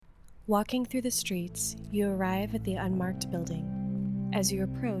Walking through the streets, you arrive at the unmarked building. As you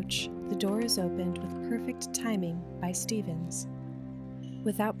approach, the door is opened with perfect timing by Stevens.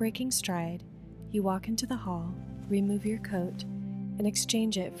 Without breaking stride, you walk into the hall, remove your coat, and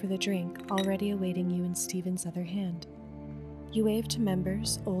exchange it for the drink already awaiting you in Stevens' other hand. You wave to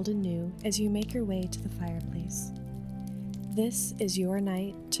members, old and new, as you make your way to the fireplace. This is your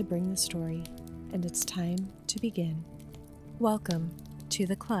night to bring the story, and it's time to begin. Welcome to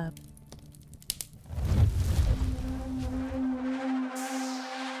the club.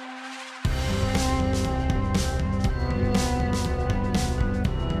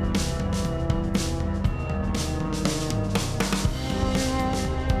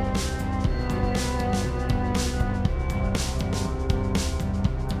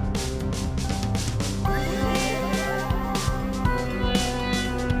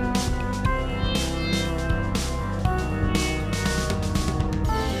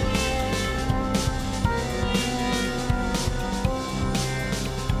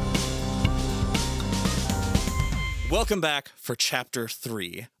 Welcome back for Chapter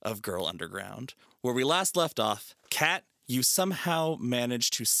 3 of Girl Underground. Where we last left off, Kat, you somehow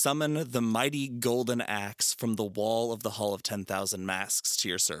managed to summon the mighty golden axe from the wall of the Hall of 10,000 Masks to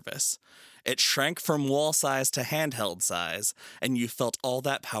your service. It shrank from wall size to handheld size, and you felt all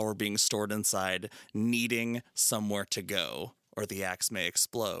that power being stored inside, needing somewhere to go, or the axe may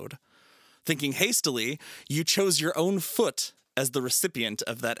explode. Thinking hastily, you chose your own foot as the recipient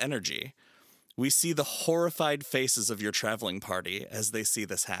of that energy. We see the horrified faces of your traveling party as they see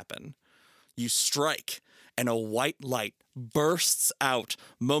this happen. You strike, and a white light bursts out,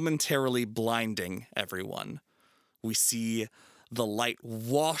 momentarily blinding everyone. We see the light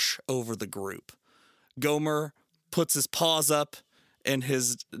wash over the group. Gomer puts his paws up in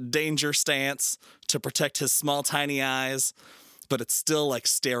his danger stance to protect his small, tiny eyes, but it's still like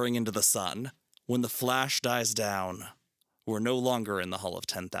staring into the sun. When the flash dies down, we're no longer in the Hall of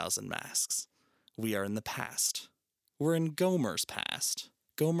 10,000 Masks. We are in the past. We're in Gomer's past.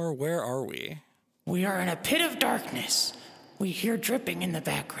 Gomer, where are we? We are in a pit of darkness. We hear dripping in the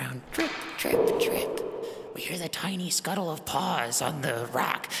background. Drip, drip, drip. We hear the tiny scuttle of paws on the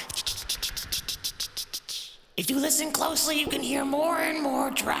rock. If you listen closely, you can hear more and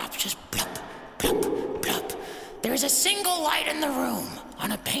more drops. Just plop, plop, plop. There's a single light in the room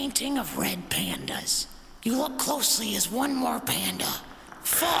on a painting of red pandas. You look closely as one more panda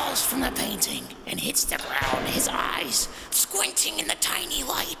falls from the painting and hits the ground, his eyes squinting in the tiny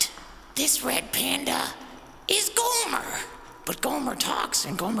light. This red panda is Gomer. But Gomer talks,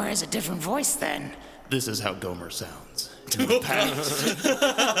 and Gomer has a different voice then. This is how Gomer sounds. In the past,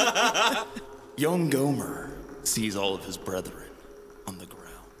 young Gomer sees all of his brethren on the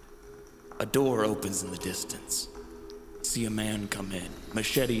ground. A door opens in the distance. See a man come in,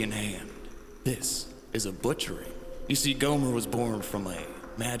 machete in hand. This is a butchery. You see, Gomer was born from a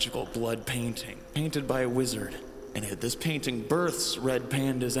magical blood painting, painted by a wizard, and this painting births red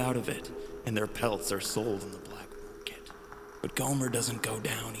pandas out of it, and their pelts are sold in the black market. But Gomer doesn't go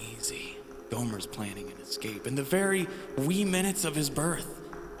down easy. Gomer's planning an escape. In the very wee minutes of his birth,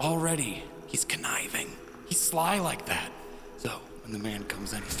 already he's conniving. He's sly like that. So when the man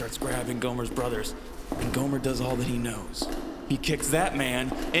comes in, he starts grabbing Gomer's brothers, and Gomer does all that he knows. He kicks that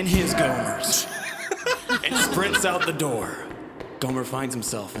man and his Gomers and sprints out the door. Gomer finds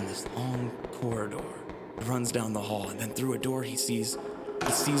himself in this long corridor. He runs down the hall, and then through a door he sees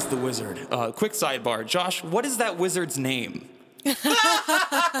the wizard. Quick sidebar, Josh, what is that wizard's name?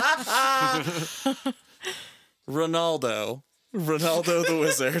 Ronaldo the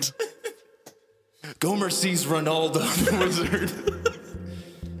wizard. Gomer sees Ronaldo the wizard,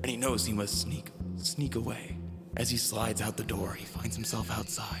 and he knows he must sneak away. As he slides out the door, he finds himself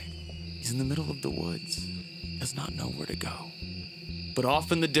outside. He's in the middle of the woods, does not know where to go. But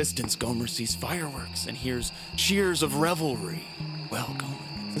off in the distance, Gomer sees fireworks and hears cheers of revelry. Well,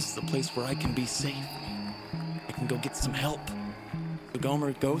 Gomer, this is the place where I can be safe. I can go get some help. So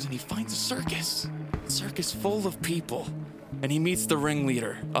Gomer goes and he finds a circus full of people. And he meets the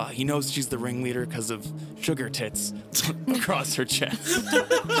ringleader. He knows she's the ringleader because of sugar tits across her chest.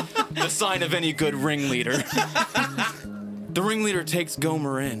 The sign of any good ringleader. The ringleader takes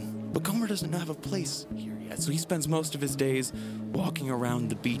Gomer in, but Gomer doesn't have a place here yet, so he spends most of his days walking around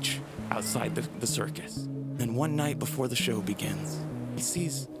the beach outside the circus. Then one night before the show begins, he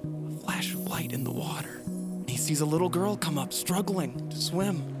sees a flash of light in the water. He sees a little girl come up struggling to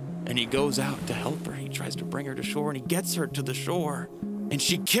swim. And he goes out to help her. He tries to bring her to shore, and he gets her to the shore. And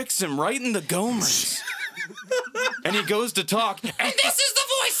she kicks him right in the Gomers. And he goes to talk, and this is the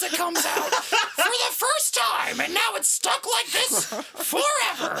voice that comes out for the first time, and now it's stuck like this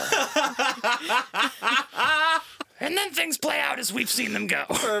forever. things play out as we've seen them go.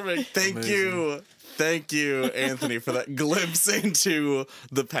 Perfect. Thank you. Thank you, Anthony, for that glimpse into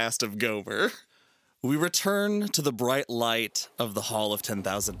the past of Gomer. We return to the bright light of the Hall of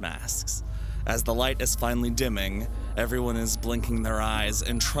 10,000 Masks. As the light is finally dimming, everyone is blinking their eyes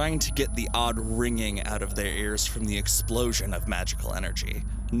and trying to get the odd ringing out of their ears from the explosion of magical energy.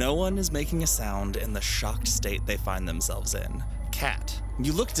 No one is making a sound in the shocked state they find themselves in. Kat,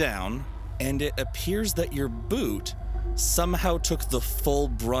 you look down, and it appears that your boot somehow took the full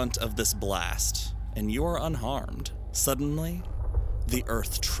brunt of this blast, and you are unharmed. Suddenly, the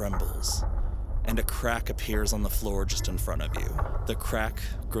earth trembles, and a crack appears on the floor just in front of you. The crack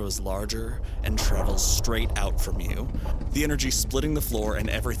grows larger and travels straight out from you, the energy splitting the floor and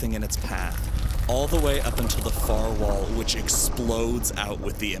everything in its path, all the way up until the far wall, which explodes out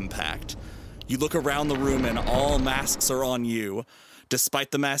with the impact. You look around the room and all masks are on you.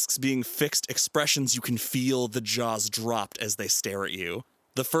 Despite the masks being fixed expressions, you can feel the jaws dropped as they stare at you.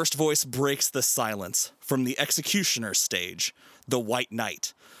 The first voice breaks the silence from the executioner stage, the White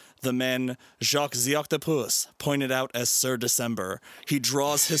Knight. The man Jacques the Octopus, pointed out as Sir December. He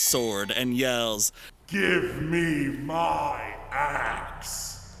draws his sword and yells, "Give me my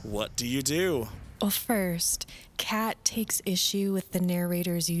axe!" What do you do? Well, first, Kat takes issue with the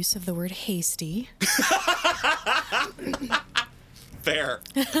narrator's use of the word hasty. Fair.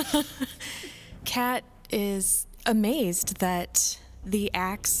 Kat is amazed that the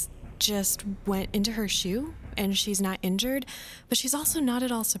axe just went into her shoe and she's not injured, but she's also not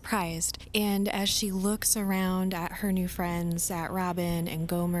at all surprised. And as she looks around at her new friends, at Robin and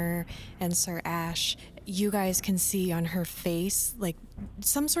Gomer and Sir Ash, you guys can see on her face like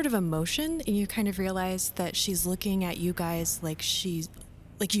some sort of emotion, and you kind of realize that she's looking at you guys like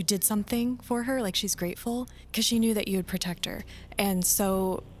you did something for her, like she's grateful because she knew that you would protect her. And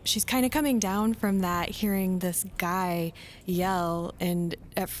so she's kind of coming down from that, hearing this guy yell, and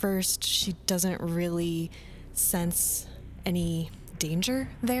at first she doesn't really sense any danger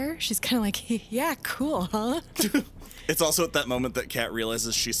there. She's kind of like, yeah, cool, huh? It's also at that moment that Kat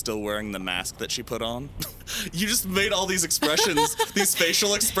realizes she's still wearing the mask that she put on. You just made all these expressions, these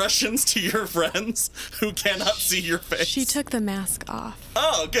facial expressions to your friends who cannot see your face. She took the mask off.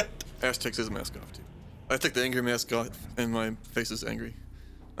 Oh, good. Ash takes his mask off too. I take the angry mask off, and my face is angry.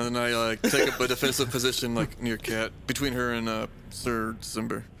 And then I take up a defensive position near Kat, between her and Sir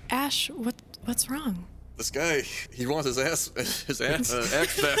December. Ash, what's wrong? This guy, he wants his axe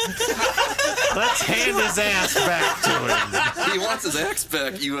back. Let's hand his ass back to him. He wants his axe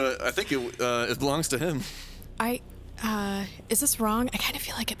back. I think it belongs to him. Is this wrong? I kind of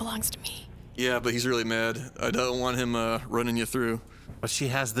feel like it belongs to me. Yeah, but he's really mad. I don't want him running you through. But she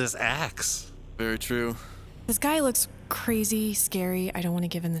has this axe. Very true. This guy looks crazy, scary. I don't want to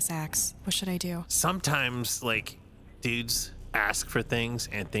give him this axe. What should I do? Sometimes, dudes ask for things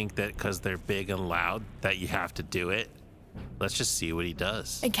and think that because they're big and loud that you have to do it. Let's just see what he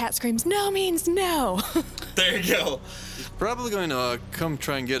does. And Kat screams, no means no. There you go. He's probably going to come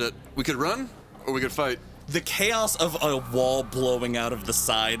try and get it. We could run, or we could fight. The chaos of a wall blowing out of the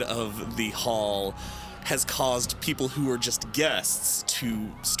side of the hall has caused people who are just guests to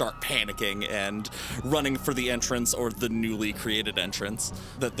start panicking and running for the entrance or the newly created entrance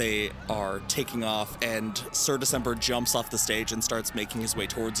that they are taking off, and Sir December jumps off the stage and starts making his way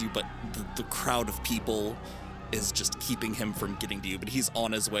towards you, but the crowd of people is just keeping him from getting to you, but he's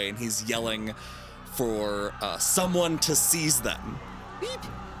on his way and he's yelling for someone to seize them. Beep.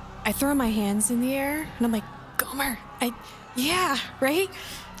 I throw my hands in the air and I'm like, Gomer, yeah, right?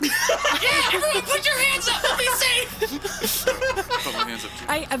 Yeah, everyone put your hands up. We'll be safe. Put my hands up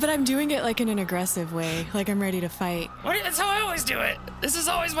too. But I'm doing it in an aggressive way, like I'm ready to fight. That's how I always do it. This is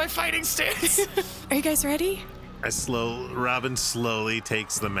always my fighting stance. Are you guys ready? Robin slowly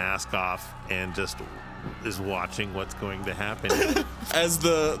takes the mask off and just is watching what's going to happen. As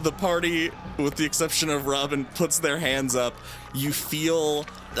the party, with the exception of Robin, puts their hands up, you feel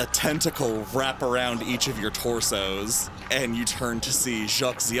a tentacle wrap around each of your torsos, and you turn to see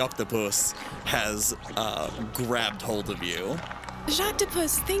Jacques the Octopus has grabbed hold of you.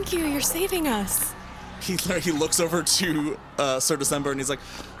 Jacques-de-Puss, thank you, you're saving us. He looks over to Sir December and he's like,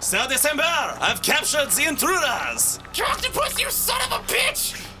 Sir December, I've captured the intruders! Octopus, you son of a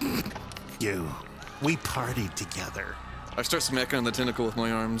bitch! We partied together. I start smacking on the tentacle with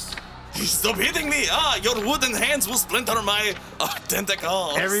my arms. Stop hitting me! Your wooden hands will splinter my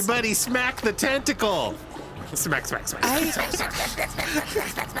tentacles! Everybody smack the tentacle! Smack.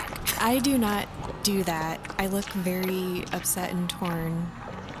 I do not do that. I look very upset and torn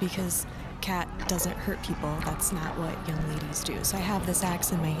because Kat doesn't hurt people. That's not what young ladies do. So I have this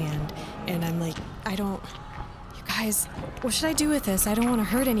axe in my hand and I'm like, you Guys, what should I do with this? I don't want to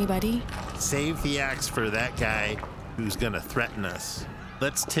hurt anybody. Save the axe for that guy who's gonna threaten us.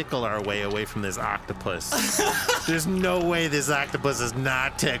 Let's tickle our way away from this octopus. There's no way this octopus is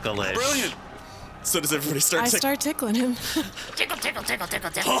not ticklish. Brilliant. So does everybody start I start tickling him. Tickle, tickle, tickle, tickle,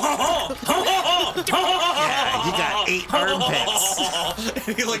 tickle. Yeah, you got 8 armpits.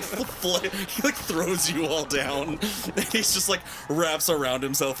 And he like throws you all down. And he's just like wraps around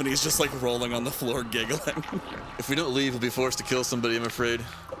himself and he's just like rolling on the floor giggling. If we don't leave, we'll be forced to kill somebody, I'm afraid.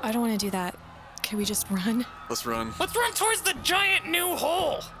 I don't want to do that. Can we just run? Let's run. Let's run towards the giant new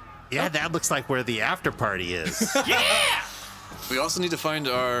hole. Yeah, that looks like where the after party is. Yeah! We also need to find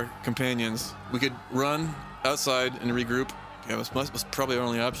our companions. We could run outside and regroup. Yeah, that's probably our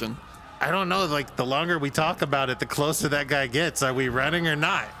only option. I don't know, like, the longer we talk about it, the closer that guy gets. Are we running or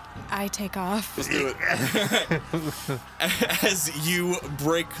not? I take off. Let's do it. As you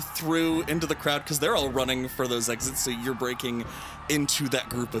break through into the crowd, because they're all running for those exits, so you're breaking into that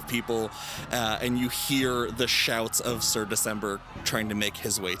group of people, and you hear the shouts of Sir December trying to make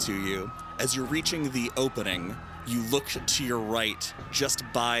his way to you. As you're reaching the opening, you look to your right, just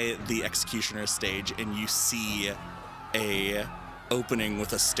by the executioner's stage, and you see a opening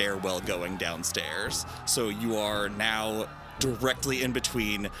with a stairwell going downstairs. So you are now directly in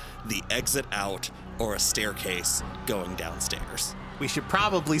between the exit out or a staircase going downstairs. We should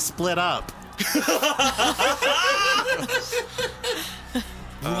probably split up.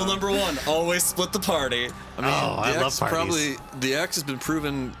 Rule number 1, always split the party. I mean, I love parties. The axe has been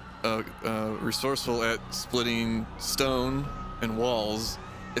proven resourceful at splitting stone and walls.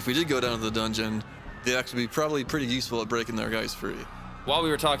 If we did go down to the dungeon, the axe would be probably pretty useful at breaking our guys free. While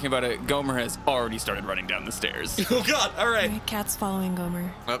we were talking about it, Gomer has already started running down the stairs. Oh god, all right. My cat's following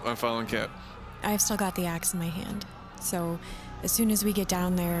Gomer. I'm following Cat. I've still got the axe in my hand. So as soon as we get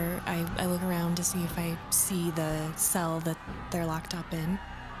down there, I look around to see if I see the cell that they're locked up in.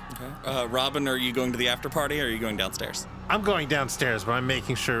 Okay. Robin, are you going to the after party or are you going downstairs? I'm going downstairs, but I'm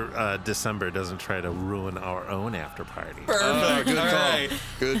making sure December doesn't try to ruin our own after party. Perfect. Good All call. right.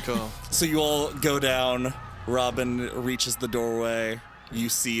 Good call. So you all go down. Robin reaches the doorway. You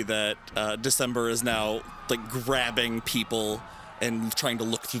see that December is now like grabbing people and trying to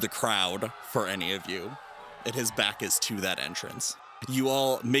look through the crowd for any of you. And his back is to that entrance. You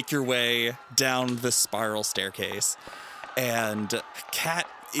all make your way down this spiral staircase. And Kat,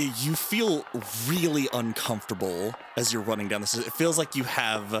 you feel really uncomfortable as you're running down this. It feels like you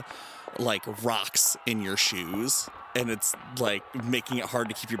have like rocks in your shoes. And it's like making it hard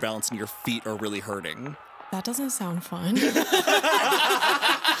to keep your balance and your feet are really hurting. That doesn't sound fun.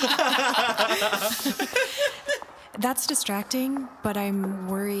 That's distracting, but I'm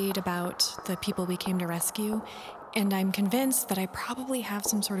worried about the people we came to rescue. And I'm convinced that I probably have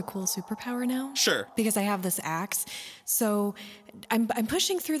some sort of cool superpower now. Sure. Because I have this axe. So I'm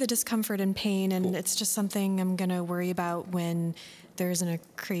pushing through the discomfort and pain, and it's just something I'm going to worry about when there isn't a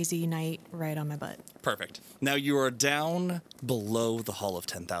crazy night right on my butt. Perfect. Now you are down below the Hall of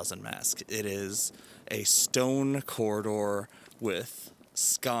 10,000 Masks. It is a stone corridor with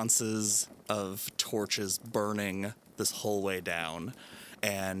sconces of torches burning this whole way down.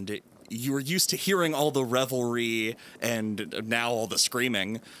 And you were used to hearing all the revelry and now all the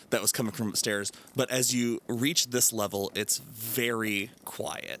screaming that was coming from upstairs. But as you reach this level, it's very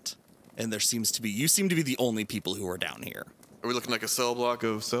quiet. And you seem to be the only people who are down here. Are we looking like a cell block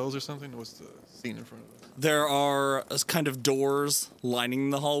of cells or something? What's the scene in front of us? There are kind of doors lining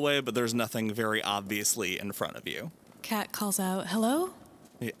the hallway, but there's nothing very obviously in front of you. Cat calls out, "Hello?"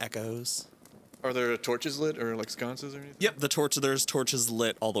 It echoes. Are there torches lit or like sconces or anything? Yep, there's torches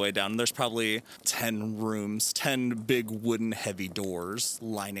lit all the way down. There's probably 10 rooms, 10 big wooden heavy doors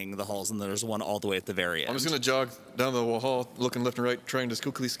lining the halls, and there's one all the way at the very end. I'm just gonna jog down the hall, looking left and right, trying to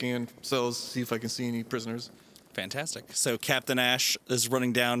quickly scan cells, see if I can see any prisoners. Fantastic. So Captain Ash is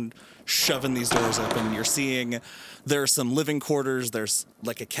running down, shoving these doors open. You're seeing there are some living quarters. There's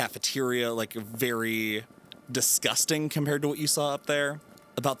like a cafeteria, like very disgusting compared to what you saw up there.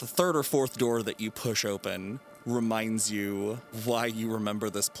 About the third or fourth door that you push open reminds you why you remember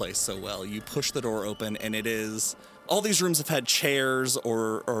this place so well. You push the door open and it is... all these rooms have had chairs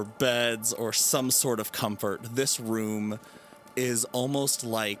or beds or some sort of comfort. This room is almost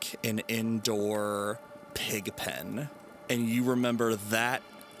like an indoor pig pen. And you remember that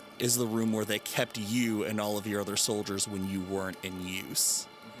is the room where they kept you and all of your other soldiers when you weren't in use.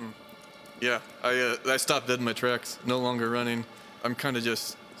 Mm-hmm. Yeah, I stopped dead in my tracks, no longer running. I'm kind of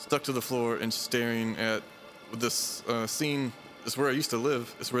just stuck to the floor and staring at this scene. It's where I used to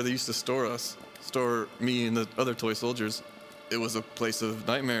live. It's where they used to store me and the other toy soldiers. It was a place of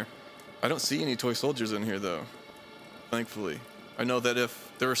nightmare. I don't see any toy soldiers in here, though. thankfully. I know that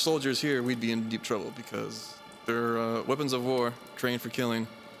if there were soldiers here, we'd be in deep trouble because they're weapons of war, trained for killing,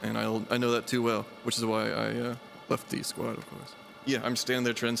 and I know that too well, which is why I left the squad, of course. Yeah, I'm standing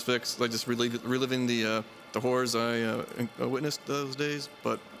there transfixed, like just reliving the horrors I witnessed those days,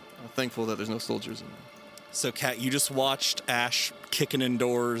 but I'm thankful that there's no soldiers in there. So, Kat, you just watched Ash kicking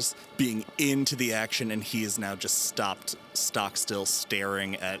indoors, being into the action, and he is now just stopped stock still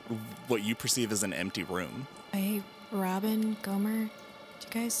staring at what you perceive as an empty room. Hey, Robin, Gomer, do you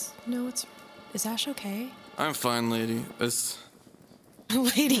guys know is Ash okay? I'm fine, lady.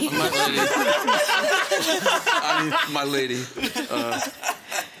 Lady. My lady. My lady.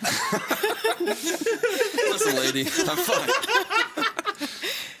 Listen, lady, I'm fine.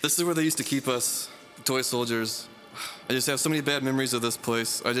 This is where they used to keep us, toy soldiers. I just have so many bad memories of this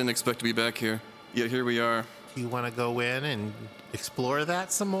place. I didn't expect to be back here. Yet here we are. You want to go in and explore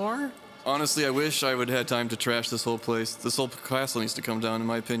that some more? Honestly, I wish I would have had time to trash this whole place. This whole castle needs to come down, in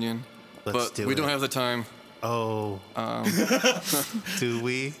my opinion. Let's do we it. don't have the time. Oh. Do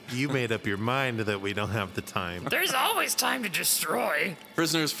we? You made up your mind that we don't have the time. There's always time to destroy.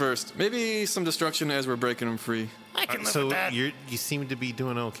 Prisoners first. Maybe some destruction as we're breaking them free. I can live So with that. you seem to be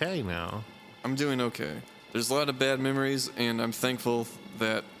doing okay now. I'm doing okay. There's a lot of bad memories, and I'm thankful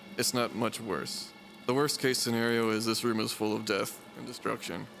that it's not much worse. The worst case scenario is this room is full of death and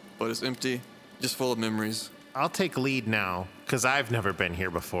destruction, but it's empty, just full of memories. I'll take lead now, because I've never been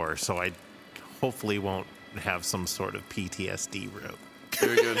here before, so I hopefully won't have some sort of PTSD route.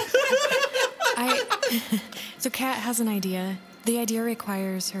 Very good. So Kat has an idea. The idea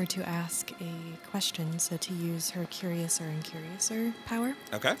requires her to ask a question, so to use her Curiouser and Curiouser power.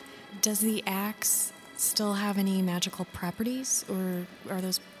 Okay. Does the axe still have any magical properties, or are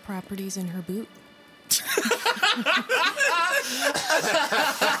those properties in her boot?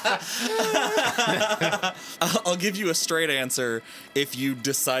 I'll give you a straight answer if you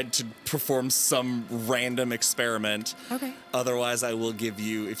decide to perform some random experiment. Okay. Otherwise, I will give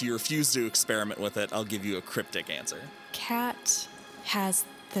you, if you refuse to experiment with it, I'll give you a cryptic answer. Kat has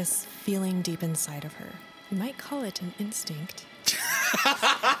this feeling deep inside of her. You might call it an instinct.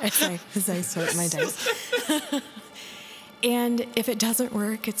 As I sort my dice. And if it doesn't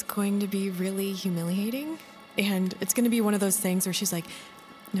work, it's going to be really humiliating. And it's going to be one of those things where she's like,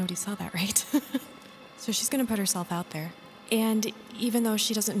 nobody saw that, right? So she's going to put herself out there. And even though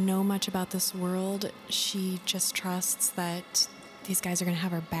she doesn't know much about this world, she just trusts that these guys are going to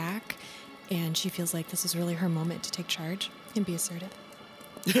have her back. And she feels like this is really her moment to take charge and be assertive.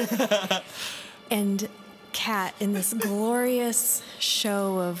 And Kat, in this glorious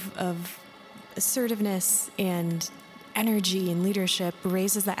show of assertiveness and energy and leadership,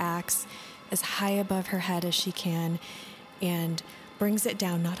 raises the axe as high above her head as she can and brings it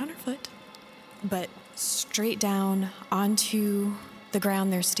down, not on her foot, but straight down onto the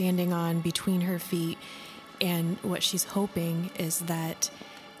ground they're standing on between her feet. And what she's hoping is that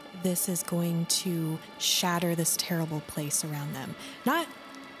this is going to shatter this terrible place around them. Not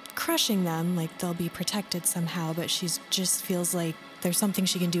crushing them, like they'll be protected somehow, but she just feels like there's something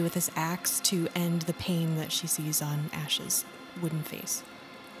she can do with this axe to end the pain that she sees on Ash's wooden face.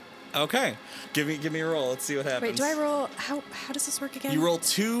 Okay. Give me a roll. Let's see what happens. Wait, do I roll? How does this work again? You roll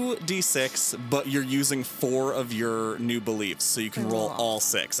 2d6, but you're using 4 of your new beliefs, so you can roll all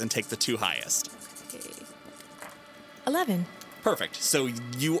 6 and take the 2 highest. Okay. 11. Perfect. So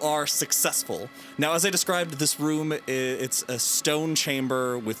you are successful. Now, as I described, this room, it's a stone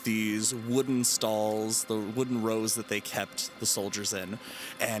chamber with these wooden stalls, the wooden rows that they kept the soldiers in.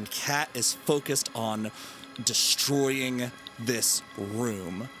 And Kat is focused on destroying this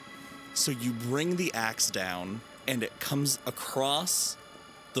room. So you bring the axe down, and it comes across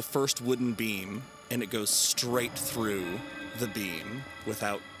the first wooden beam, and it goes straight through the beam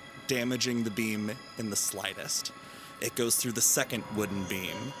without damaging the beam in the slightest. It goes through the second wooden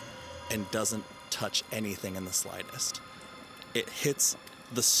beam and doesn't touch anything in the slightest. It hits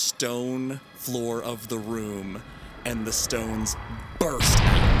the stone floor of the room, and the stones burst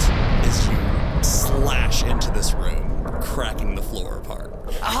out as you slash into this room, cracking the floor apart.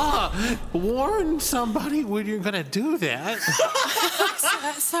 Warn somebody when you're gonna do that.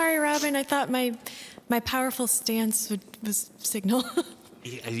 Sorry, Robin. I thought my powerful stance was signal.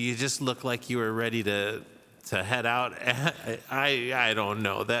 You just look like you were ready to head out. I don't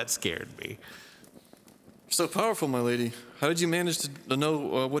know. That scared me. You're so powerful, my lady. How did you manage to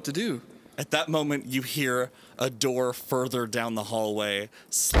know what to do? At that moment, you hear a door further down the hallway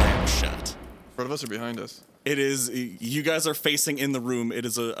slam shut. In front of us or behind us? It is, you guys are facing in the room. It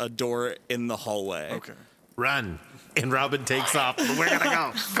is a door in the hallway. Okay. Run. And Robin takes off. We're gonna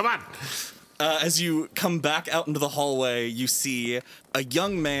go. Come on. As you come back out into the hallway, you see a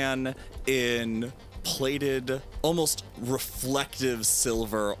young man in plated, almost reflective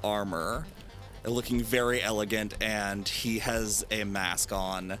silver armor, looking very elegant, and he has a mask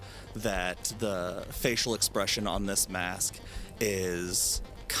on that the facial expression on this mask is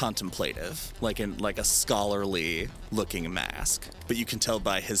contemplative, like a scholarly looking mask. But you can tell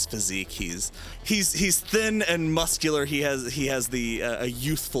by his physique, he's thin and muscular. He has a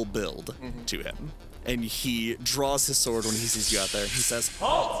youthful build to him, and he draws his sword when he sees you out there. He says,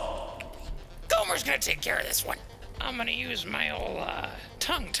 Halt! Gomer's gonna take care of this one. I'm gonna use my old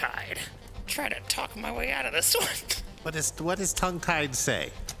tongue-tied. Try to talk my way out of this one. What does tongue-tied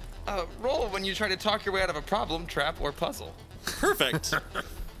say? Roll when you try to talk your way out of a problem, trap, or puzzle. perfect.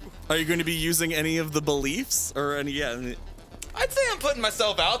 Are you going to be using any of the beliefs or any? Yeah. I'd say I'm putting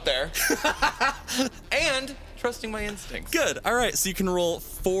myself out there. And trusting my instincts. Good. All right. So you can roll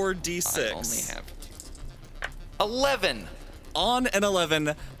 4d6. I only have 11. On an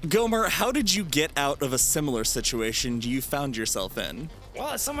 11, Gomer, how did you get out of a similar situation you found yourself in? Well,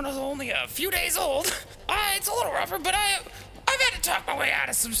 as someone who's only a few days old, it's a little rougher, but I've had to talk my way out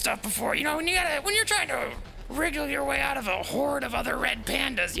of some stuff before. You know, when you're trying to wriggle your way out of a horde of other red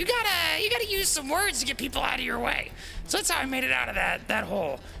pandas, you gotta use some words to get people out of your way. So that's how I made it out of that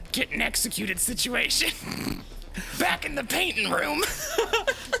whole getting executed situation. Back in the painting room.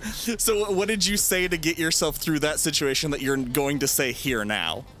 So what did you say to get yourself through that situation that you're going to say here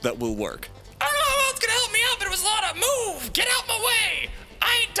now that will work? I don't know how else gonna help me out, but it was a lot of move. Get out my way.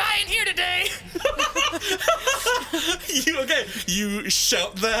 I ain't dying here today. You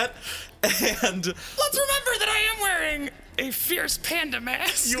shout that, and let's remember that I am wearing a fierce panda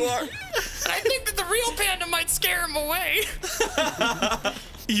mask. You are. And I think that the real panda might scare him away.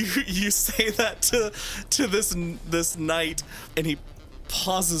 You say that to this knight, and he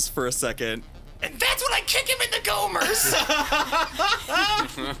pauses for a second. And that's when I kick him in the gomers.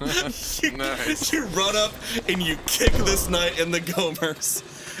 Nice. You run up and you kick this knight in the gomers.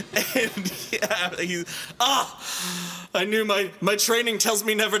 And I knew my training tells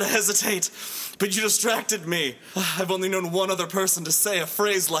me never to hesitate, but you distracted me. I've only known one other person to say a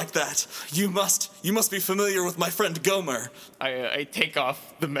phrase like that. You must be familiar with my friend Gomer. I take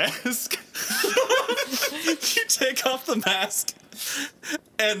off the mask. You take off the mask,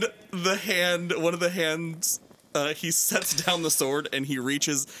 and one of the hands, he sets down the sword and he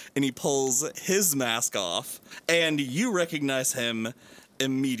reaches and he pulls his mask off, and you recognize him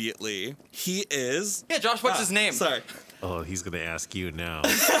immediately. He is... Yeah, Josh, what's his name? Sorry. Oh, he's gonna ask you now.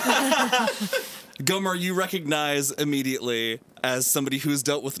 Gomer, you recognize immediately as somebody who's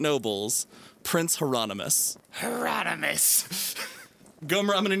dealt with nobles, Prince Hieronymus. Hieronymus.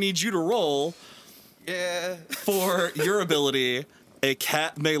 Gomer, I'm gonna need you to roll. Yeah. For your ability, a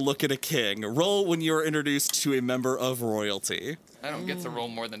cat may look at a king. Roll when you're introduced to a member of royalty. I don't get to roll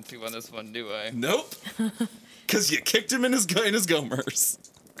more than 2 on this one, do I? Nope. Because you kicked him in his gomers.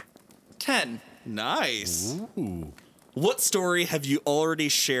 10. Nice. Ooh. What story have you already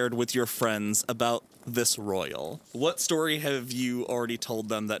shared with your friends about this royal? What story have you already told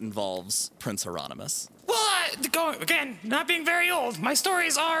them that involves Prince Hieronymus? Well, again, not being very old, my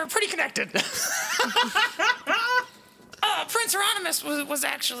stories are pretty connected. Prince Hieronymus was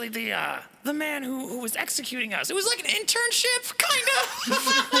actually the man who was executing us. It was like an internship, kind of.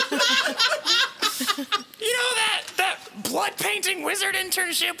 You know that blood painting wizard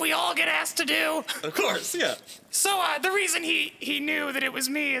internship we all get asked to do? Of course, yeah. So the reason he knew that it was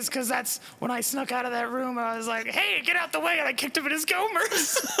me is because that's when I snuck out of that room. I was like, hey, get out the way, and I kicked him in his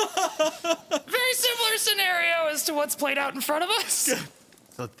gomers. Very similar scenario as to what's played out in front of us.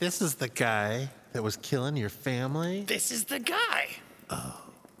 So this is the guy that was killing your family? This is the guy.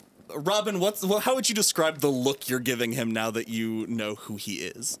 Robin, how would you describe the look you're giving him now that you know who he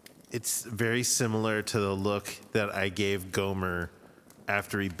is? It's very similar to the look that I gave Gomer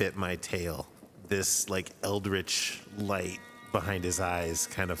after he bit my tail. This like eldritch light behind his eyes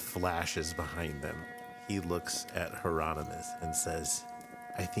kind of flashes behind them. He looks at Hieronymus and says,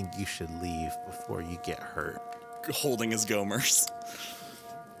 I think you should leave before you get hurt. Holding his gomers.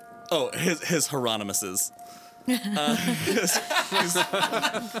 Oh, his Hieronymuses.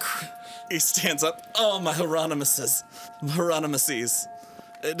 He stands up. Oh, my Hieronymuses. Hieronymuses.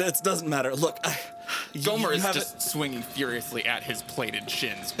 It doesn't matter. Look, Gomer is just swinging furiously at his plated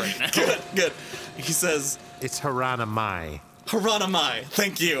shins right now. Good. He says, It's Hieronymi. Hieronymi,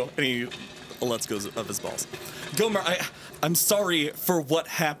 thank you. And he lets go of his balls. Gomer, I'm sorry for what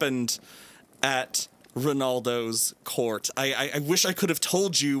happened at Ronaldo's court. I wish I could have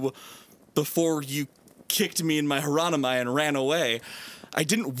told you before you kicked me in my Hieronymi and ran away. I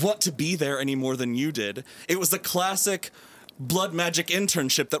didn't want to be there any more than you did. It was a classic blood magic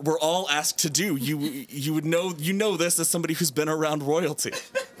internship that we're all asked to do. You would know, you know this as somebody who's been around royalty.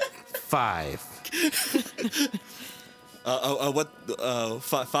 5.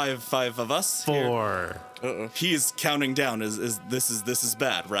 Five of us? 4. He's counting down. This is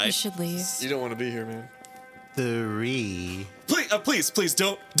bad, right? You should leave. You don't want to be here, man. 3. Please,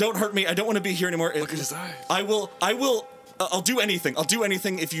 don't hurt me. I don't want to be here anymore. Look at his eyes. I'll do anything. I'll do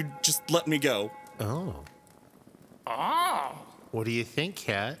anything if you just let me go. Oh. What do you think,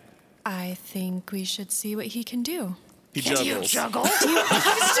 Kat? I think we should see what he can do. He Can you juggles. juggle?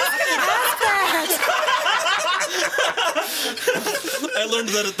 I learned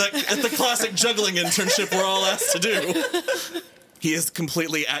that at the classic juggling internship we're all asked to do. He is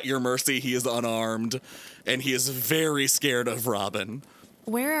completely at your mercy. He is unarmed, and he is very scared of Robin.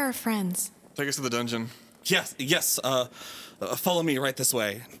 Where are our friends? Take us to the dungeon. Yes. Follow me right this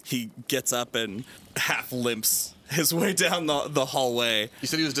way. He gets up and half limps his way down the hallway. You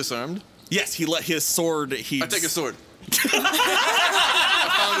said he was disarmed? Yes, he let his sword. I take a sword. I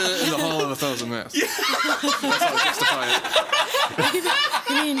found it in the Hall of 1,000 Masks. Yeah. That's how I justify it.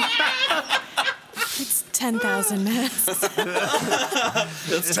 I mean, it's 10,000 masks.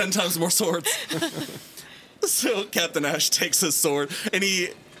 That's 10 times more swords. So Captain Ash takes his sword, and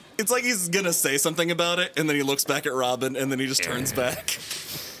it's like he's gonna say something about it, and then he looks back at Robin, and then he just turns back.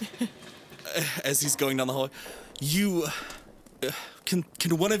 As he's going down the hallway, Can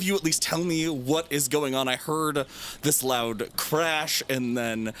one of you at least tell me what is going on? I heard this loud crash, and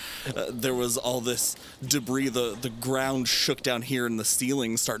then there was all this debris. The ground shook down here, and the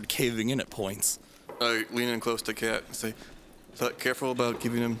ceiling started caving in at points. I lean in close to Kat and say, careful about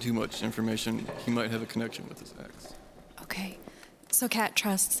giving him too much information. He might have a connection with his ex. Okay. So Kat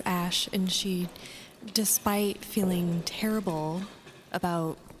trusts Ash, and she, despite feeling terrible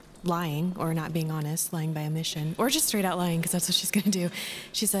about lying or not being honest, lying by omission, or just straight out lying because that's what she's going to do,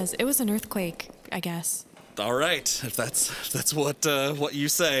 she says, it was an earthquake, I guess. All right, if that's what you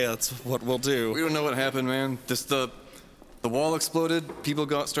say, that's what we'll do. We don't know what happened, man. Just the wall exploded. People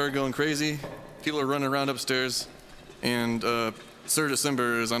started going crazy. People are running around upstairs, and Sir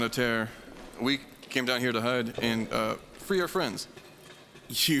December is on a tear. We came down here to hide and free our friends.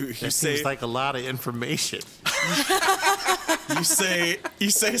 You That say seems like a lot of information. you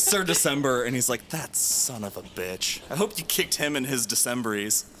say Sir December, and he's like, that son of a bitch. I hope you kicked him and his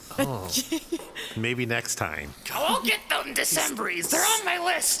Decemberies. Oh. Maybe next time. I'll get them Decemberies. They're on my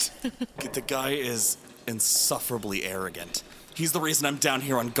list. The guy is insufferably arrogant. He's the reason I'm down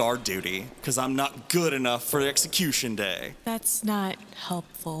here on guard duty, because I'm not good enough for execution day. That's not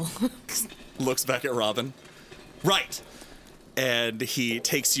helpful. Looks back at Robin. Right. And he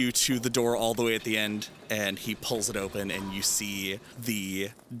takes you to the door all the way at the end, and he pulls it open, and you see the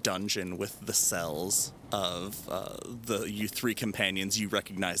dungeon with the cells of you three companions. You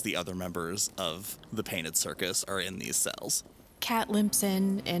recognize the other members of the Painted Circus are in these cells. Kat limps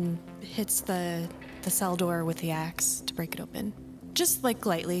in and hits the cell door with the axe to break it open. Just like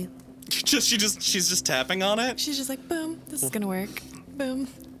lightly. She's just tapping on it? She's just like, boom, this is gonna work. Boom.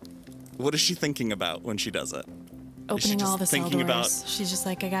 What is she thinking about when she does it? Opening all the cell doors. About, She's just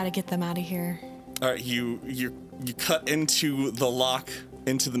like, I gotta get them out of here. all right, you cut into the lock,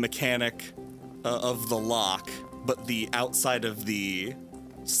 into the mechanic of the lock, but the outside of the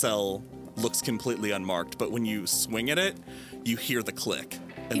cell looks completely unmarked. But when you swing at it, you hear the click,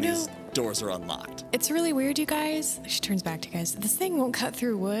 and these doors are unlocked. It's really weird, you guys. She turns back to you guys. This thing won't cut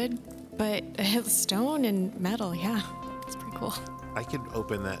through wood, but it hits stone and metal. Yeah, it's pretty cool. I could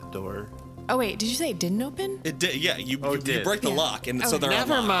open that door. Oh wait, did you say it didn't open? It did, yeah. You did. break the Yeah. lock, and so they're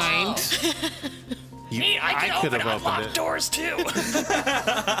Never unlocked. mind. Hey, I can could open have opened unlocked it. doors too.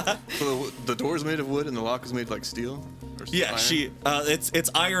 So the door's made of wood and the lock is made like steel? Or Yeah, iron? it's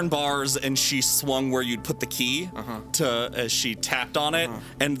iron bars, and she swung where you'd put the key as she tapped on it,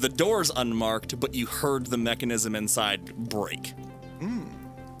 and the door's unmarked, but you heard the mechanism inside break.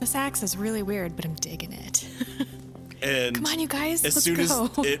 This axe is really weird, but I'm digging it. And Come on, you guys, as let's soon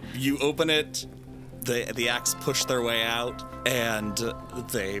go. as you open it, the axe push their way out, and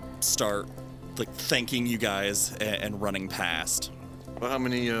they start like thanking you guys and running past. Well, how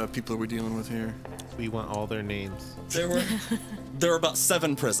many people are we dealing with here? We want all their names. There were about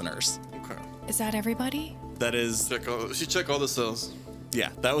 7 prisoners. Okay. Is that everybody? That is, Check all the cells. yeah,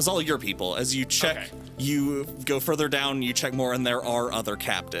 that was all your people. As you check, Okay. you go further down, you check more, and there are other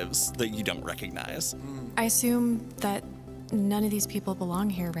captives that you don't recognize. I assume that none of these people belong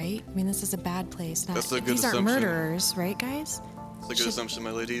here, right? I mean, this is a bad place. Not, That's a good these aren't assumption. murderers, right, guys? It's a good Should- assumption,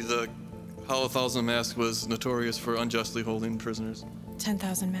 my lady. The Hall of 1,000 Masks was notorious for unjustly holding prisoners.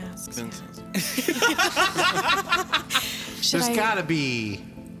 10,000 masks.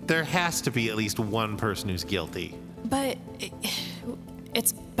 There has to be at least one person who's guilty. But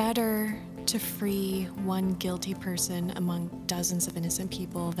it's better to free one guilty person among dozens of innocent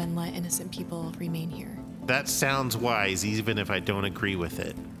people than let innocent people remain here. That sounds wise, even if I don't agree with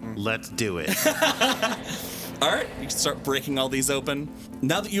it. Let's do it. All right, you can start breaking all these open.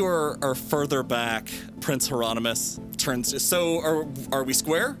 Now that you are further back, Prince Hieronymus turns. So are we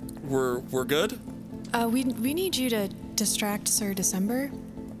square? We're good. We need you to distract Sir December.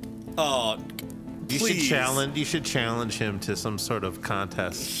 Oh, You please. should challenge him to some sort of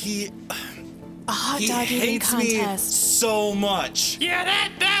contest. A hot He dog eating hates me contest. so much. Yeah,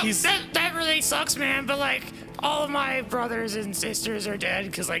 that really sucks, man. But like, all of my brothers and sisters are dead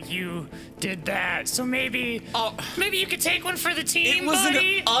because like you did that. So maybe you could take one for the team, It was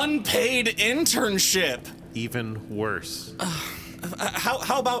buddy. an unpaid internship. Even worse.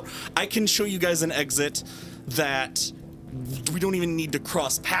 How about I can show you guys an exit that we don't even need to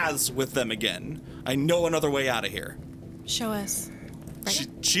cross paths with them again. I know another way out of here. Show us. Right.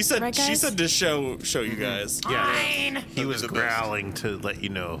 She said Right, she guys? said to show you guys. Fine. He was growling to let you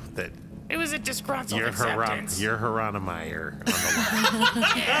know that It was a disgruntled you're acceptance. Hieronymeyer on the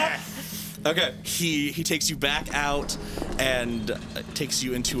line. Yeah. Okay, he takes you back out and takes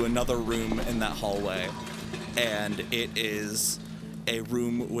you into another room in that hallway, and it is a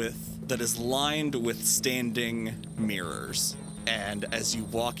room that is lined with standing mirrors. And as you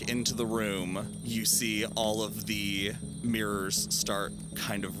walk into the room, you see all of the mirrors start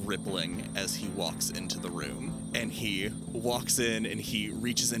kind of rippling as he walks into the room. And he walks in and he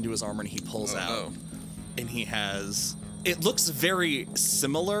reaches into his armor and he pulls out. And he has. It looks very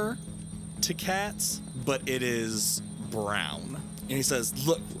similar to Cat's, but it is brown. And he says,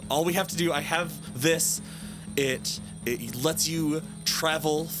 "Look, all we have to do, I have this. It lets you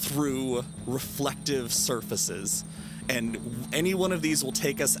travel through reflective surfaces. And any one of these will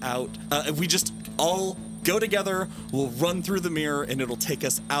take us out. We just all go together, we'll run through the mirror, and it'll take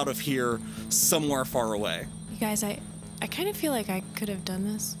us out of here somewhere far away." You guys, I kind of feel like I could have done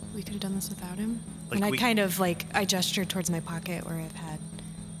this. We could have done this without him. Like And I gestured towards my pocket where I've had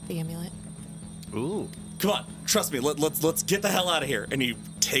the amulet. Ooh. Come on, trust me, let's get the hell out of here. And he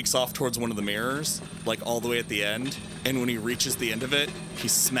takes off towards one of the mirrors, like all the way at the end. And when he reaches the end of it, he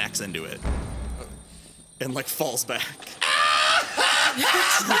smacks into it. And like falls back.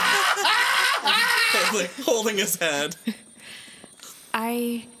 holding his head.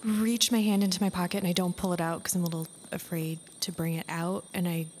 I reach my hand into my pocket and I don't pull it out because I'm a little afraid to bring it out. And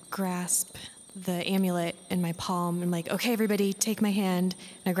I grasp the amulet in my palm. I'm like, okay, everybody, take my hand.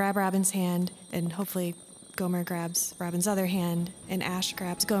 And I grab Robin's hand, and hopefully Gomer grabs Robin's other hand, and Ash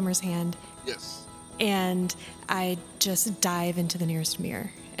grabs Gomer's hand. Yes. And I just dive into the nearest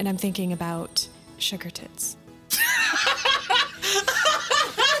mirror. And I'm thinking about sugar tits.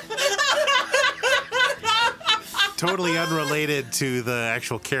 Totally unrelated to the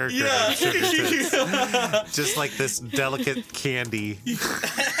actual character. of Sugar Tits. Just like this delicate candy.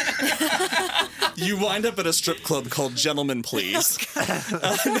 You wind up at a strip club called Gentlemen Please.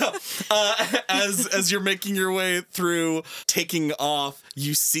 As you're making your way through, taking off,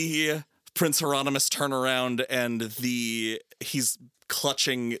 you see Prince Hieronymus turn around and he's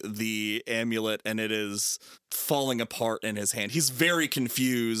clutching the amulet and it is falling apart in his hand. He's very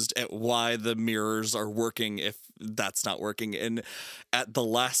confused at why the mirrors are working if that's not working. And at the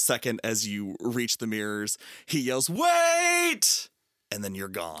last second, as you reach the mirrors, he yells, "Wait!" And then you're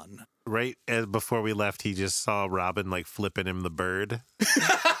gone. Right before we left, he just saw Robin like flipping him the bird.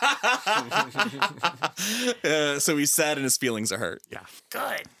 So he's sad and his feelings are hurt. Yeah.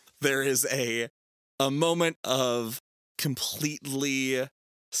 Good. There is a moment of completely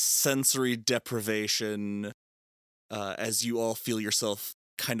sensory deprivation as you all feel yourself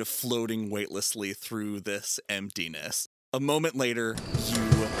kind of floating weightlessly through this emptiness. A moment later, you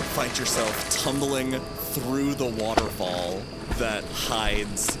find yourself tumbling through the waterfall that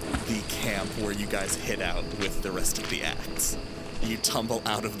hides the camp where you guys hid out with the rest of the acts. You tumble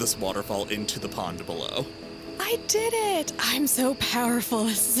out of this waterfall into the pond below. I did it! I'm so powerful.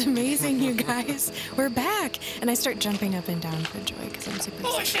 This is amazing, you guys. We're back. And I start jumping up and down for joy because I'm super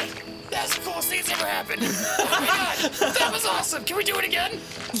Holy excited. shit! That's the coolest thing that's ever happened. Oh my god, that was awesome. Can we do it again?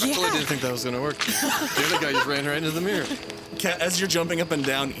 I totally didn't think that was gonna work. The other guy just ran right into the mirror. Kat, as you're jumping up and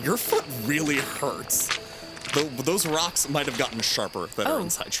down, your foot really hurts. Those rocks might have gotten sharper that are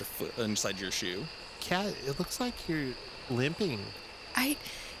inside your foot, inside your shoe. Cat, it looks like you're limping.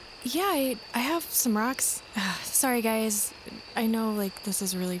 Yeah, I have some rocks. Sorry, guys. I know, like, this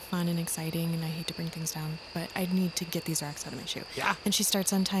is really fun and exciting, and I hate to bring things down, but I need to get these rocks out of my shoe. Yeah. And she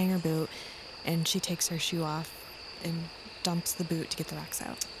starts untying her boot, and she takes her shoe off and dumps the boot to get the rocks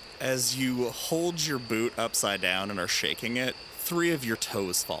out. As you hold your boot upside down and are shaking it, 3 of your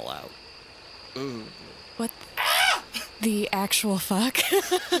toes fall out. Ooh. What the actual fuck?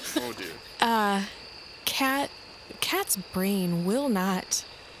 Oh, dear. Cat's brain will not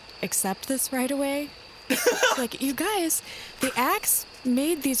accept this right away. Like, you guys, the axe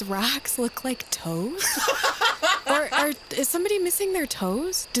made these rocks look like toes? Is somebody missing their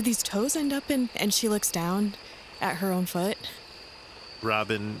toes? Did these toes end up in... And she looks down at her own foot.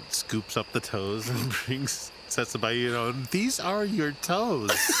 Robin scoops up the toes and sets them by, these are your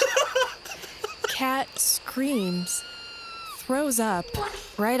toes. Cat screams, throws up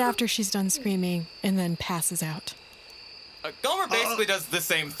right after she's done screaming, and then passes out. Gomer basically does the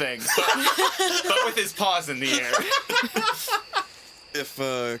same thing, but with his paws in the air. If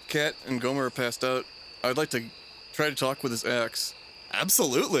Cat and Gomer are passed out, I'd like to try to talk with this axe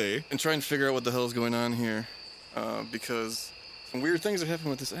Absolutely. and try and figure out what the hell is going on here. Because some weird things are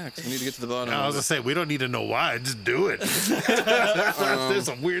happening with this axe. We need to get to the bottom I of was it. gonna say, we don't need to know why, just do it. There's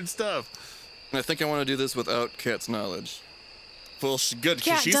some weird stuff. And I think I want to do this without Cat's knowledge. Well, good, because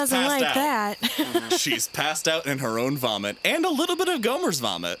Cat she's doesn't passed like out. that. She's passed out in her own vomit and a little bit of Gomer's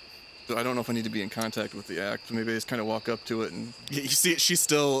vomit. So I don't know if I need to be in contact with the axe. Maybe I just kind of walk up to it and... You see, she's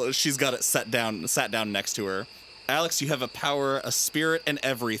got it sat down next to her. Alex, you have a power, a spirit, and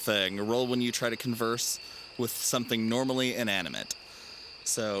everything. Roll when you try to converse with something normally inanimate.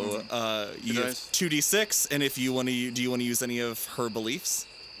 So you have Nice. 2d6, and if you want to, do you want to use any of her beliefs?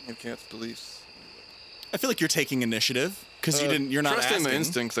 Have Cat's beliefs. I feel like you're taking initiative because you're not trusting asking. my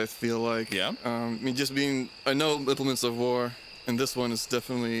instincts, I feel like. Yeah. I know implements of war, and this one is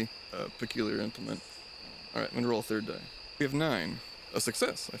definitely a peculiar implement. All right, I'm gonna roll a third die. We have 9. A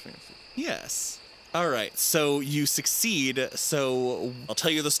success, I think. Yes. All right. So you succeed. So I'll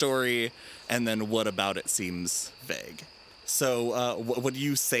tell you the story, and then what about it seems vague. So what do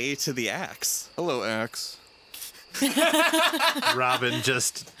you say to the axe? Hello, axe. Robin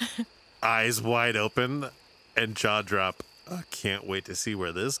just eyes wide open and jaw drop. I can't wait to see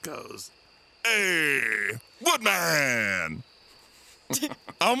where this goes. Hey, Woodman!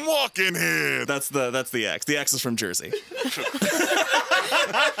 I'm walking here. That's the axe. The axe is from Jersey.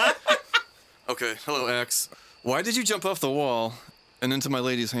 Okay, hello, axe. Why did you jump off the wall and into my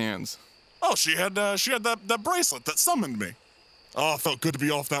lady's hands? Oh, she had that bracelet that summoned me. Oh, it felt good to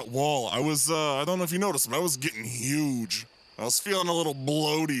be off that wall. I was, I don't know if you noticed, but I was getting huge. I was feeling a little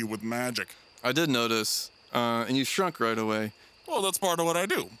bloaty with magic. I did notice, and you shrunk right away. Well, that's part of what I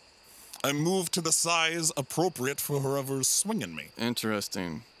do. I move to the size appropriate for whoever's swinging me.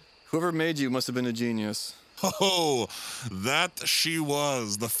 Interesting. Whoever made you must have been a genius. Oh, that she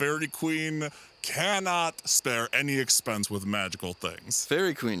was. The Fairy Queen cannot spare any expense with magical things.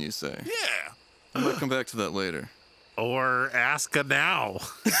 Fairy Queen, you say? Yeah. I might come back to that later. Or ask her now.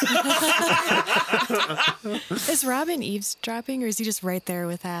 Is Robin eavesdropping, or is he just right there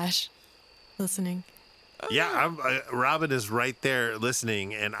with Ash, listening? Yeah, Robin is right there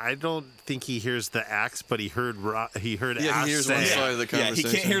listening, and I don't think he hears the axe, but he heard Ash He hears say. one side of the Yeah, conversation.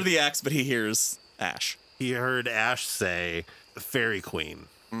 he can't hear the axe, but he hears Ash. He heard Ash say, "Fairy Queen,"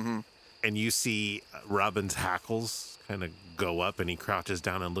 and you see Robin's hackles kind of go up, and he crouches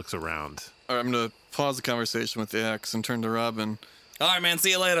down and looks around. All right, I'm going to pause the conversation with the axe and turn to Robin. All right, man.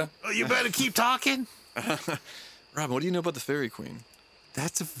 See you later. Oh, you better keep talking. Robin, what do you know about the Fairy Queen?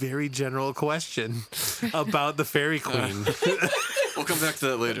 That's a very general question about the Fairy Queen. We'll come back to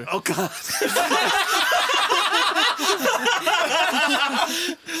that later. Oh, God.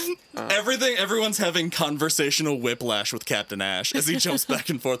 Everyone's having conversational whiplash with Captain Ash as he jumps back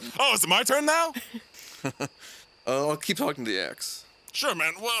and forth. Oh, is it my turn now? I'll keep talking to the axe. Sure,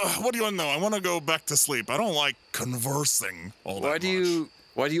 man. Well, what do you want to know? I want to go back to sleep. I don't like conversing all that Why much.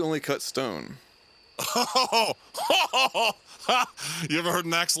 do you only cut stone? You ever heard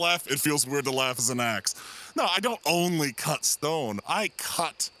an axe laugh? It feels weird to laugh as an axe. No, I don't only cut stone. I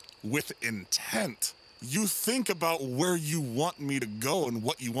cut with intent. You think about where you want me to go and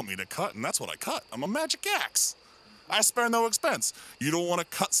what you want me to cut, and that's what I cut. I'm a magic axe. I spare no expense. You don't want to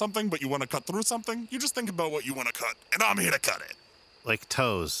cut something, but you want to cut through something? You just think about what you want to cut, and I'm here to cut it. Like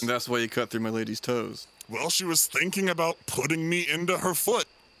toes. And that's why you cut through my lady's toes. Well, she was thinking about putting me into her foot,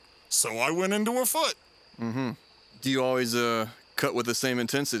 so I went into her foot. Do you always cut with the same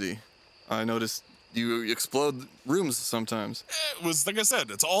intensity? I noticed you explode rooms sometimes. It was, like I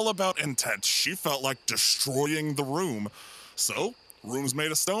said, it's all about intent. She felt like destroying the room. So Room's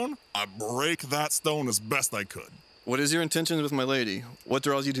made of stone. I break that stone as best I could. What is your intention with my lady? What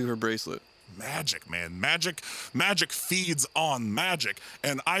draws you to her bracelet? Magic, man. Magic feeds on magic.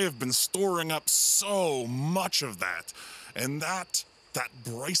 And I have been storing up so much of that. And that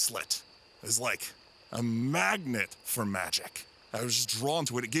bracelet is like a magnet for magic. I was just drawn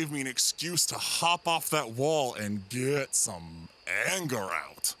to it. It gave me an excuse to hop off that wall and get some anger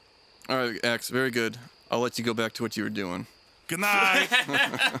out. All right, Axe, very good. I'll let you go back to what you were doing. Good night.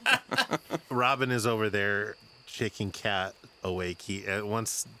 Robin is over there shaking Cat awake.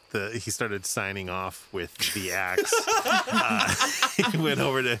 Once he started signing off with the axe, he went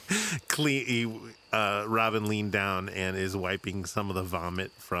over to clean. Robin leaned down and is wiping some of the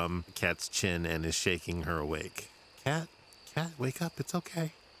vomit from Cat's chin and is shaking her awake. Cat, wake up. It's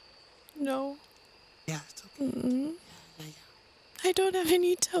okay. No. Yeah, it's okay. Mm-mm. I don't have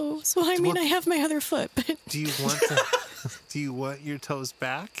any toes. Well, I mean, I have my other foot, but... Do you want your toes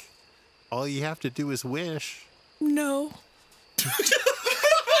back? All you have to do is wish. No.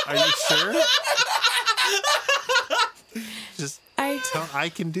 Are you sure? I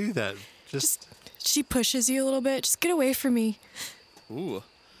can do that. Just she pushes you a little bit. Just get away from me. Ooh.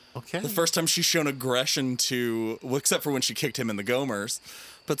 Okay. The first time she's shown aggression to, well, except for when she kicked him in the Gomers,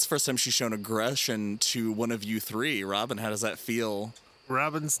 but it's the first time she's shown aggression to one of you three. Robin, how does that feel?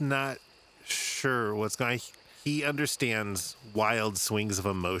 Robin's not sure what's going on. He understands wild swings of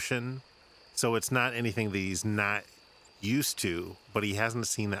emotion, so it's not anything that he's not used to, but he hasn't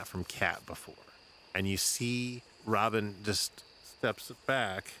seen that from Cat before. And you see Robin just steps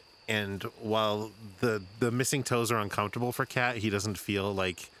back, and while the missing toes are uncomfortable for Cat, he doesn't feel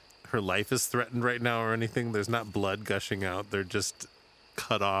like her life is threatened right now or anything. There's not blood gushing out. They're just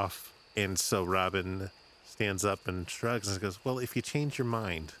cut off. And so Robin stands up and shrugs and goes, well, if you change your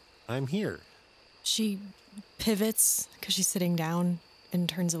mind, I'm here. She pivots because she's sitting down and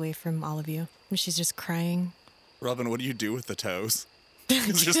turns away from all of you. And she's just crying. Robin, what do you do with the toes?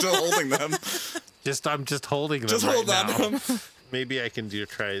 Because you're still holding them. I'm just holding them. Just hold on to them. Maybe I can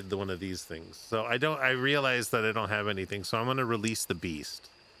try one of these things. So I realize that I don't have anything, so I'm going to release the beast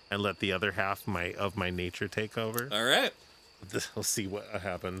and let the other half of my nature take over. All right. We'll see what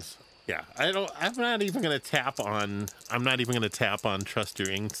happens. Yeah, I'm not even going to tap on trust your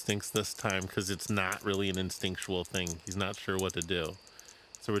instincts this time because it's not really an instinctual thing. He's not sure what to do.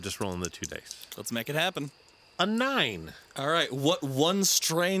 So we're just rolling the 2 dice. Let's make it happen. A 9. All right. What one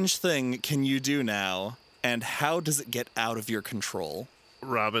strange thing can you do now, and how does it get out of your control?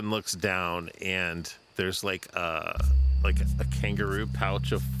 Robin looks down, and there's like a kangaroo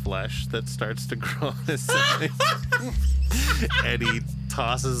pouch of flesh that starts to grow on his side. And he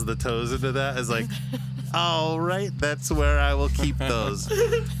tosses the toes into that as like, all right, that's where I will keep those.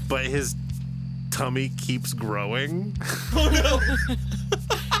 But his tummy keeps growing. Oh no.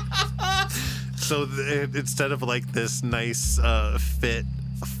 So instead of like this nice fit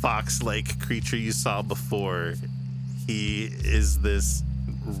fox-like creature you saw before, he is this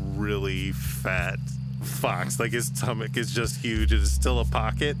really fat fox. Like his stomach is just huge. There's still a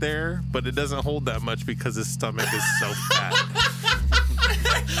pocket there, but it doesn't hold that much because his stomach is so fat.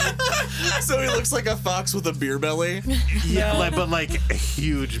 So he looks like a fox with a beer belly? Yeah, but like a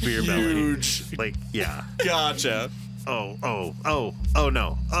huge beer belly. Huge. Like, yeah. Gotcha. Oh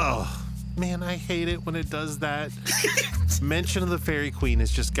no. Oh, man, I hate it when it does that. Mention of the Fairy Queen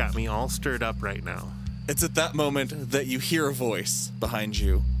has just got me all stirred up right now. It's at that moment that you hear a voice behind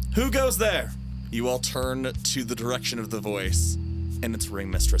you. Who goes there? You all turn to the direction of the voice, and it's Ring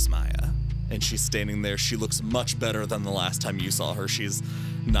Mistress Maya. And she's standing there. She looks much better than the last time you saw her. She's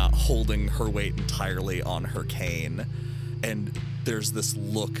not holding her weight entirely on her cane. And there's this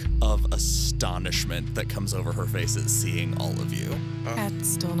look of astonishment that comes over her face at seeing all of you. Cat's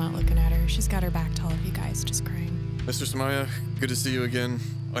still not looking at her. She's got her back to all of you guys, just crying. Mr. Samaya, good to see you again.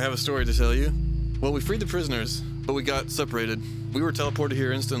 I have a story to tell you. Well, we freed the prisoners, but we got separated. We were teleported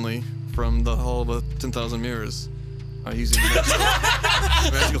here instantly from the Hall of the 10,000 Mirrors using a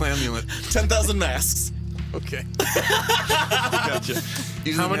magical amulet. 10,000 masks. Okay. Gotcha.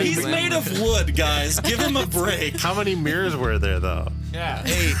 He's made of wood, guys. Give him a break. How many mirrors were there, though? Yeah.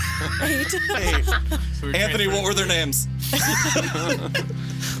 8. So we're Anthony, what transferring- were their names?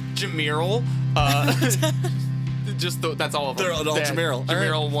 Jamiral. That's all of them. They're all Jamiral.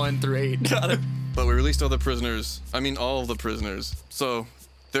 Jamiral 1 through 8. Got it. But we released all the prisoners. I mean, all of the prisoners. So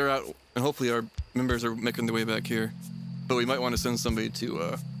they're out, and hopefully our members are making their way back here. But we might want to send somebody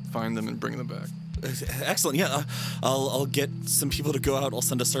to find them and bring them back. Excellent. Yeah, I'll get some people to go out. I'll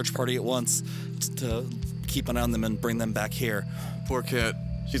send a search party at once to keep an eye on them and bring them back here. Poor Cat.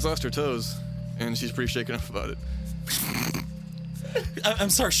 She's lost her toes, and she's pretty shaken up about it. I'm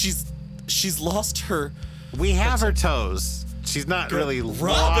sorry. She's lost her. We have her toes. She's not really lost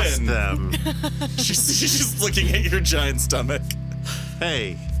Robin! them. She's just looking at your giant stomach.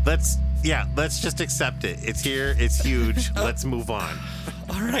 Hey, let's just accept it. It's here. It's huge. Let's move on.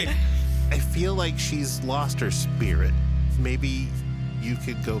 All right. I feel like she's lost her spirit. Maybe you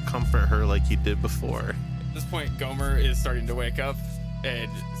could go comfort her like you did before. At this point, Gomer is starting to wake up and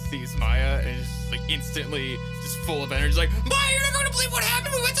sees Maya and is like instantly just full of energy. Like, Maya, you're never gonna believe what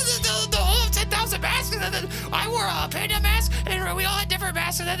happened. We went to the whole of 10,000 masks, and then I wore a panda mask, and we all had different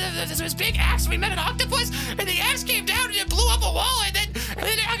masks. And then there was big axe. We met an octopus, and the axe came down and it blew up a wall. And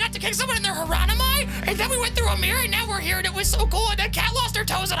then I got to kick someone in their Hieronymi, and then we went through a mirror, and now we're here, and it was so cool. And then Cat lost her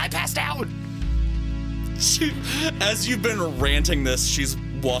toes, and I passed out. As you've been ranting this, she's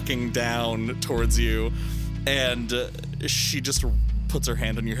walking down towards you, and she just puts her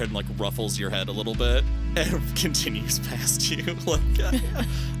hand on your head and like ruffles your head a little bit and continues past you. Like,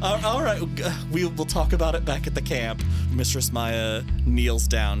 all right, we'll talk about it back at the camp. Mistress Maya kneels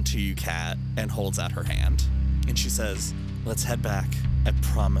down to you, Cat, and holds out her hand, and she says, "Let's head back. I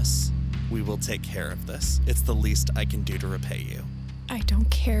promise we will take care of this. It's the least I can do to repay you." I don't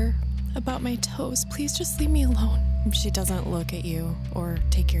care about my toes. Please just leave me alone. She doesn't look at you or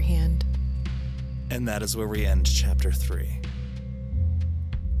take your hand. And that is where we end chapter 3.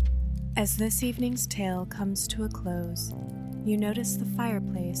 As this evening's tale comes to a close, you notice the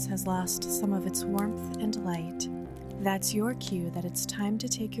fireplace has lost some of its warmth and light. That's your cue that it's time to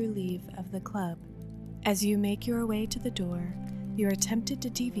take your leave of the club. As you make your way to the door, you are tempted to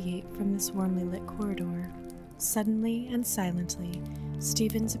deviate from this warmly lit corridor. Suddenly and silently,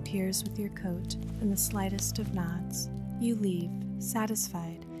 Stevens appears with your coat and the slightest of nods. You leave,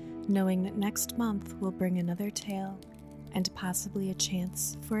 satisfied, knowing that next month will bring another tale and possibly a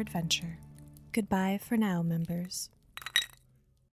chance for adventure. Goodbye for now, members.